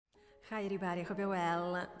Hi everybody, hope you're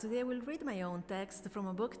well. Today I will read my own text from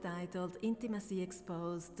a book titled Intimacy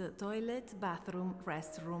Exposed, Toilet, Bathroom,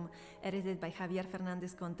 Restroom, edited by Javier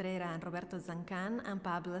Fernandez Contreras and Roberto Zancan and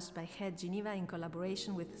published by Head Genève in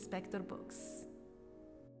collaboration with Spector Books.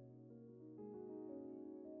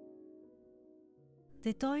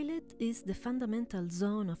 The toilet is the fundamental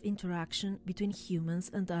zone of interaction between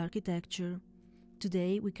humans and architecture.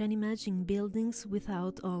 Today, we can imagine buildings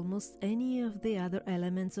without almost any of the other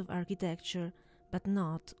elements of architecture, but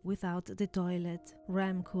not without the toilet.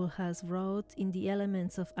 Rem Koolhaas wrote in the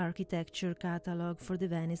Elements of Architecture catalog for the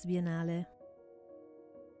Venice Biennale.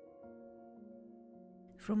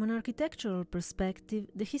 From an architectural perspective,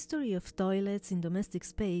 the history of toilets in domestic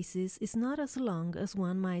spaces is not as long as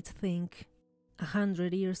one might think.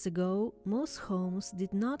 100 years ago, most homes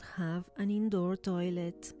did not have an indoor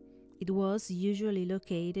toilet. It was usually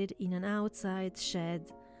located in an outside shed,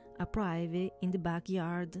 a privy in the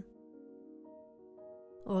backyard.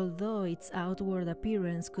 Although its outward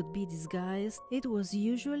appearance could be disguised, it was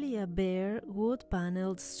usually a bare,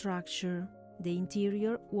 wood-paneled structure. The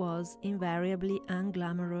interior was invariably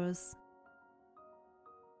unglamorous.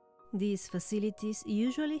 These facilities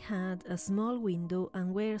usually had a small window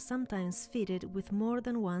and were sometimes fitted with more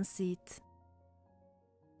than one seat.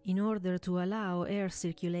 In order to allow air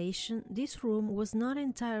circulation, this room was not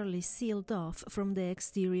entirely sealed off from the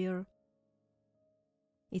exterior.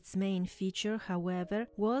 Its main feature, however,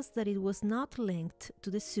 was that it was not linked to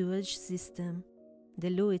the sewage system. The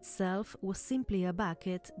loo itself was simply a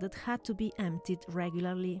bucket that had to be emptied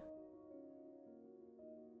regularly.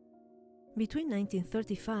 Between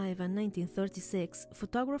 1935 and 1936,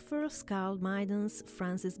 photographers Carl Maidens,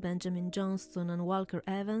 Francis Benjamin Johnston and Walker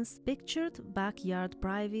Evans pictured backyard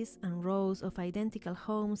privies and rows of identical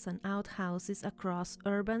homes and outhouses across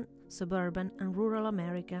urban, suburban and rural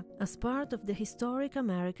America as part of the Historic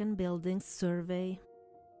American Buildings Survey.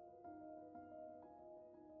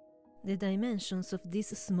 The dimensions of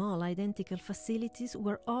these small identical facilities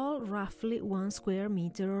were all roughly 1 square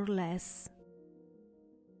meter or less.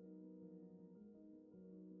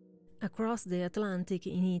 Across the Atlantic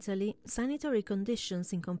in Italy, sanitary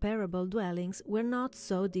conditions in comparable dwellings were not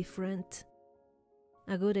so different.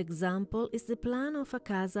 A good example is the plan of a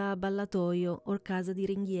casa a ballatoio or casa di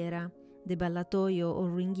ringhiera, the ballatoio or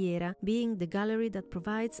ringhiera being the gallery that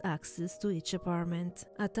provides access to each apartment,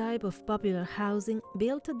 a type of popular housing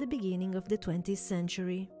built at the beginning of the 20th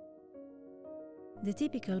century. The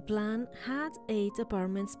typical plan had 8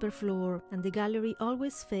 apartments per floor, and the gallery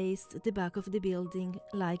always faced the back of the building,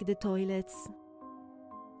 like the toilets.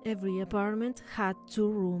 Every apartment had 2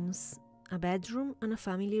 rooms, a bedroom and a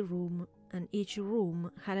family room, and each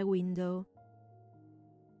room had a window.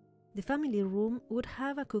 The family room would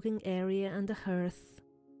have a cooking area and a hearth.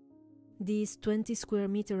 These 20 square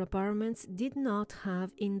meter apartments did not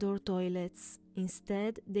have indoor toilets.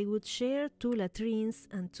 Instead, they would share 2 latrines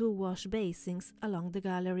and 2 wash basins along the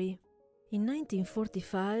gallery. In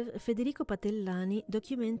 1945, Federico Patellani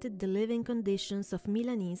documented the living conditions of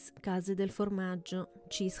Milanese case del formaggio,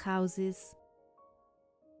 cheese houses.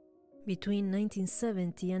 Between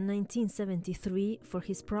 1970 and 1973, for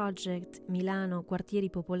his project Milano Quartieri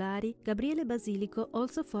Popolari, Gabriele Basilico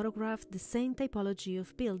also photographed the same typology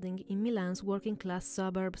of building in Milan's working-class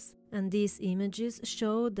suburbs, and these images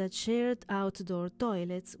showed that shared outdoor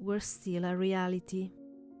toilets were still a reality.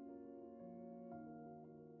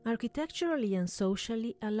 Architecturally and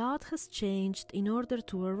socially, a lot has changed in order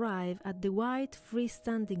to arrive at the white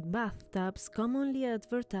freestanding bathtubs commonly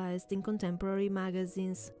advertised in contemporary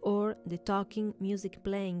magazines, or the talking,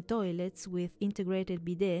 music-playing toilets with integrated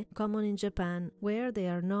bidet common in Japan, where they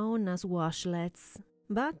are known as washlets.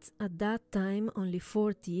 But at that time, only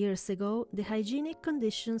 40 years ago, the hygienic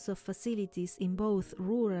conditions of facilities in both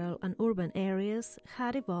rural and urban areas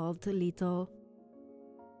had evolved little.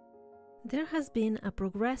 There has been a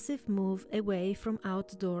progressive move away from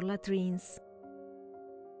outdoor latrines.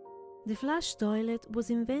 The flush toilet was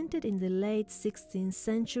invented in the late 16th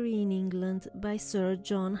century in England by Sir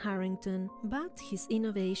John Harrington, but his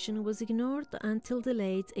innovation was ignored until the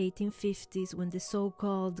late 1850s, when the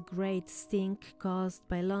so-called Great Stink caused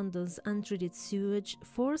by London's untreated sewage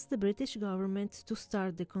forced the British government to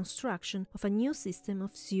start the construction of a new system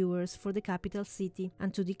of sewers for the capital city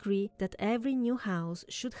and to decree that every new house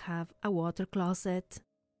should have a water closet.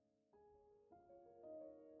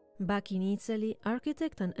 Back in Italy,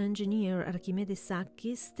 architect and engineer Archimede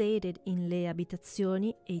Sacchi stated in Le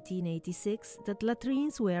Abitazioni, 1886, that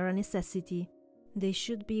latrines were a necessity. They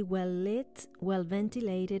should be well lit, well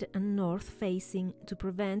ventilated and north-facing to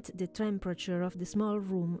prevent the temperature of the small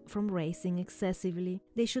room from rising excessively.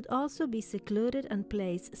 They should also be secluded and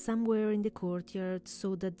placed somewhere in the courtyard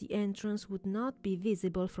so that the entrance would not be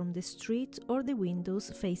visible from the street or the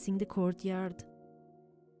windows facing the courtyard.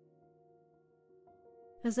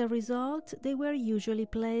 As a result, they were usually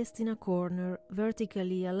placed in a corner,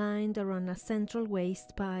 vertically aligned around a central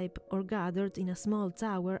waste pipe or gathered in a small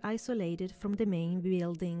tower isolated from the main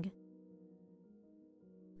building.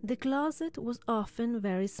 The closet was often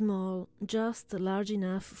very small, just large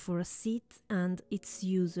enough for a seat and its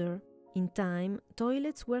user. In time,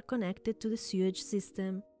 toilets were connected to the sewage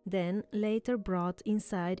system, then later brought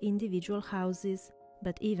inside individual houses.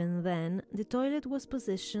 But even then, the toilet was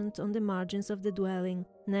positioned on the margins of the dwelling,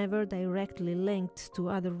 never directly linked to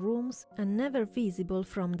other rooms and never visible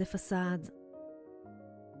from the facade.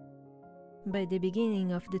 By the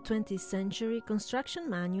beginning of the 20th century, construction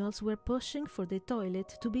manuals were pushing for the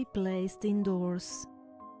toilet to be placed indoors.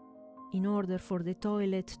 In order for the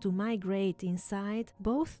toilet to migrate inside,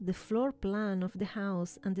 both the floor plan of the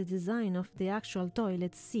house and the design of the actual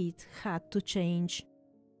toilet seat had to change.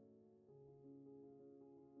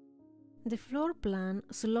 The floor plan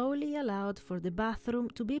slowly allowed for the bathroom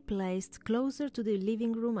to be placed closer to the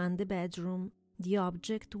living room and the bedroom. The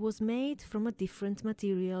object was made from a different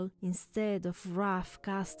material. Instead of rough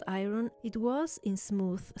cast iron, it was in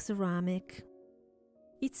smooth ceramic.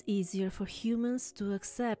 It's easier for humans to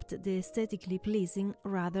accept the aesthetically pleasing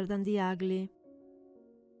rather than the ugly.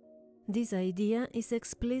 This idea is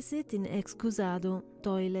explicit in Excusado,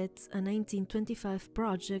 Toilets, a 1925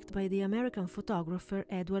 project by the American photographer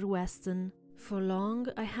Edward Weston. For long,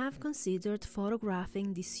 I have considered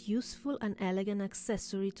photographing this useful and elegant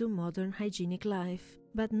accessory to modern hygienic life.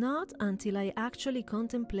 But not until I actually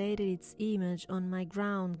contemplated its image on my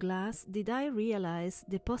ground glass did I realize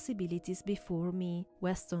the possibilities before me,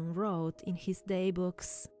 Weston wrote in his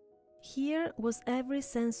daybooks. Here was every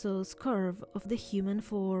sensuous curve of the human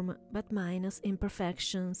form, but minus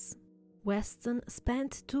imperfections. Weston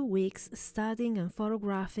spent 2 weeks studying and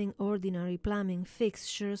photographing ordinary plumbing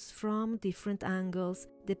fixtures from different angles,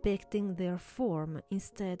 depicting their form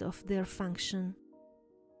instead of their function.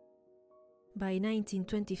 By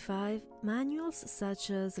 1925, manuals such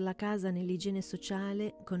as La casa nell'igiene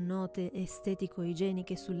sociale, con note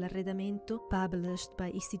estetico-igieniche sull'arredamento, published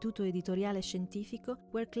by Istituto Editoriale Scientifico,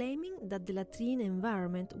 were claiming that the latrine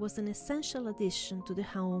environment was an essential addition to the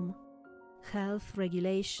home. Health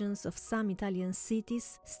regulations of some Italian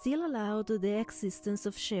cities still allowed the existence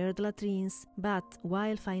of shared latrines, but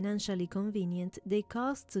while financially convenient, they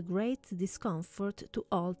caused great discomfort to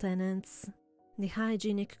all tenants. The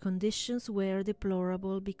hygienic conditions were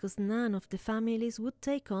deplorable because none of the families would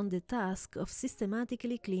take on the task of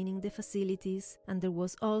systematically cleaning the facilities, and there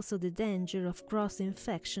was also the danger of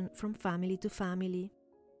cross-infection from family to family.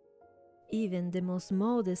 Even the most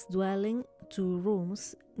modest dwelling, 2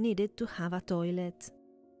 rooms, needed to have a toilet.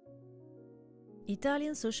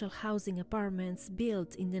 Italian social housing apartments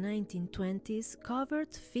built in the 1920s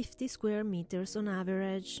covered 50 square meters on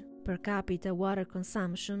average. Per capita water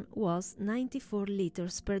consumption was 94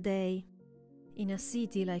 liters per day. In a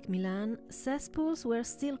city like Milan, cesspools were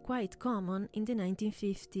still quite common in the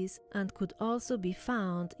 1950s and could also be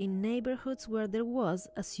found in neighborhoods where there was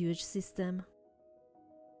a sewage system.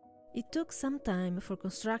 It took some time for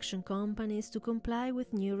construction companies to comply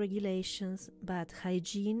with new regulations, but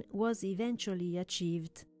hygiene was eventually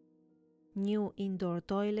achieved. New indoor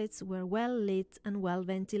toilets were well-lit and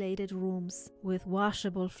well-ventilated rooms, with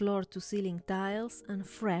washable floor-to-ceiling tiles and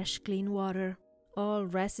fresh, clean water. All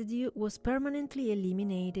residue was permanently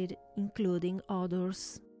eliminated, including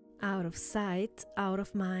odors. Out of sight, out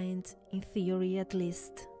of mind, in theory at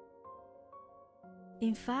least.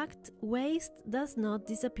 In fact, waste does not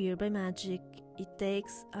disappear by magic. It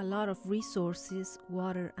takes a lot of resources,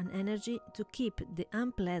 water and energy to keep the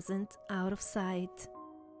unpleasant out of sight.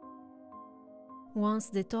 Once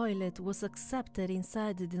the toilet was accepted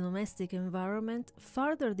inside the domestic environment,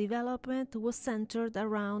 further development was centered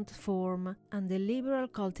around form and the liberal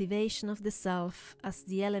cultivation of the self, as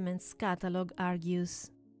the Elements catalog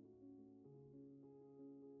argues.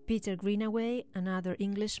 Peter Greenaway, another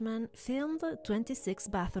Englishman, filmed 26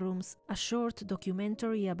 bathrooms, a short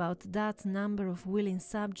documentary about that number of willing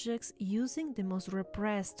subjects using the most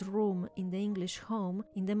repressed room in the English home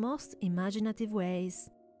in the most imaginative ways.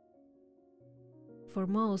 For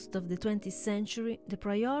most of the 20th century, the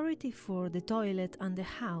priority for the toilet and the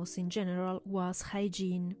house in general was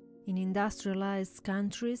hygiene. In industrialized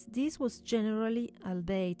countries, this was generally,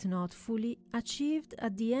 albeit not fully, achieved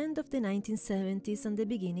at the end of the 1970s and the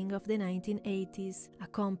beginning of the 1980s,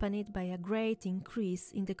 accompanied by a great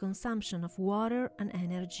increase in the consumption of water and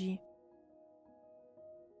energy.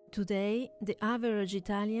 Today, the average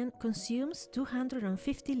Italian consumes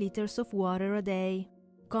 250 liters of water a day.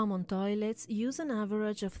 Common toilets use an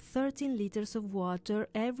average of 13 liters of water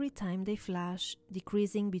every time they flush,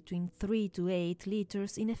 decreasing between 3 to 8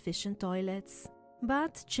 liters in efficient toilets.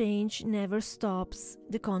 But change never stops.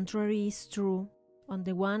 The contrary is true. On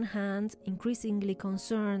the one hand, increasingly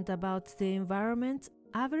concerned about the environment,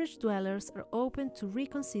 average dwellers are open to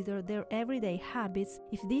reconsider their everyday habits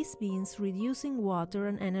if this means reducing water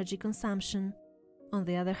and energy consumption. On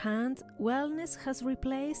the other hand, wellness has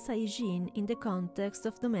replaced hygiene in the context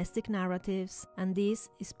of domestic narratives, and this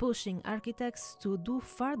is pushing architects to do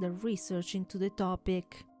further research into the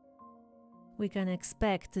topic. We can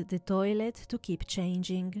expect the toilet to keep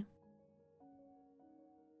changing.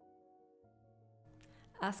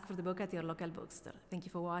 Ask for the book at your local bookstore. Thank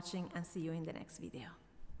you for watching and see you in the next video.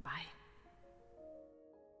 Bye.